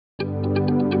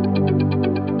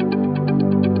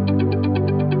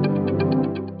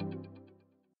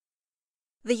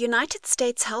The United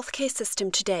States healthcare system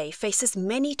today faces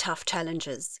many tough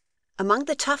challenges. Among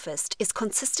the toughest is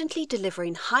consistently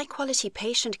delivering high-quality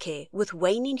patient care with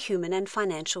waning human and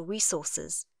financial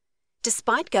resources.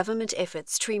 Despite government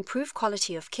efforts to improve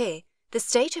quality of care, the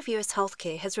state of U.S.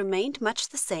 healthcare has remained much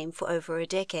the same for over a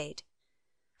decade.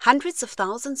 Hundreds of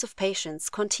thousands of patients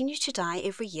continue to die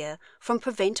every year from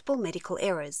preventable medical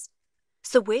errors.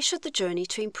 So where should the journey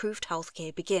to improved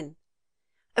healthcare begin?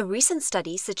 A recent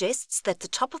study suggests that the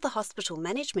top of the hospital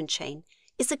management chain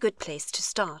is a good place to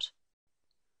start.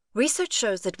 Research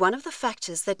shows that one of the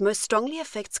factors that most strongly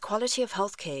affects quality of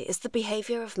healthcare is the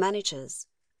behavior of managers.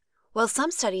 While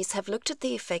some studies have looked at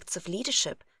the effects of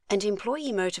leadership and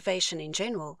employee motivation in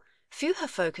general, few have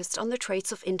focused on the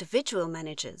traits of individual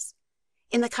managers.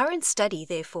 In the current study,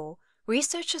 therefore,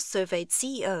 researchers surveyed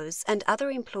CEOs and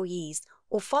other employees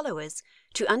or followers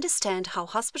to understand how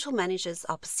hospital managers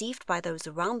are perceived by those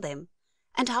around them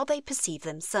and how they perceive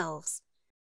themselves.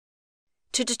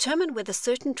 To determine whether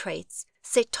certain traits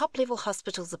set top-level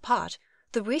hospitals apart,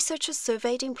 the researchers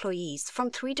surveyed employees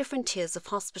from 3 different tiers of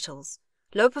hospitals: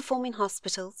 low-performing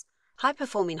hospitals,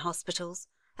 high-performing hospitals,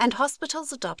 and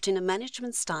hospitals adopting a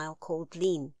management style called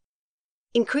Lean.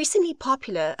 Increasingly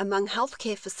popular among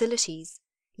healthcare facilities,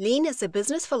 Lean is a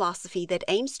business philosophy that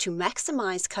aims to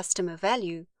maximize customer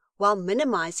value while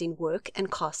minimizing work and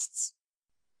costs.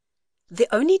 The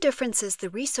only differences the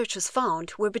researchers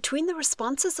found were between the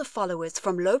responses of followers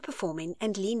from low-performing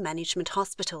and lean management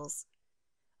hospitals.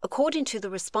 According to the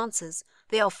responses,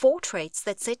 there are 4 traits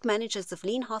that set managers of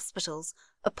lean hospitals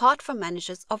apart from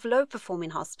managers of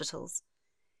low-performing hospitals: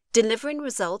 delivering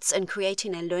results and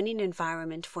creating a learning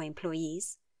environment for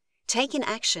employees, taking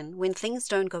action when things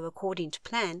don't go according to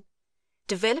plan,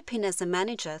 developing as a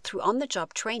manager through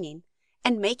on-the-job training,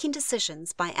 and making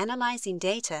decisions by analyzing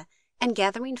data and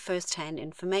gathering first-hand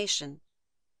information.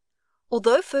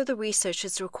 Although further research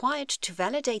is required to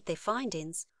validate their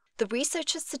findings, the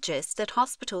researchers suggest that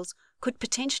hospitals could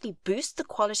potentially boost the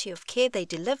quality of care they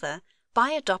deliver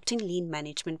by adopting lean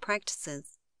management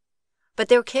practices. But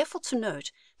they're careful to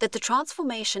note that the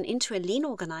transformation into a lean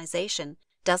organization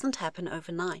doesn't happen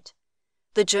overnight.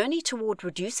 The journey toward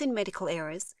reducing medical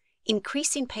errors,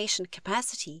 increasing patient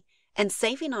capacity, and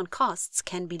saving on costs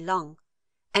can be long,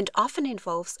 and often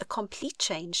involves a complete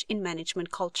change in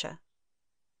management culture.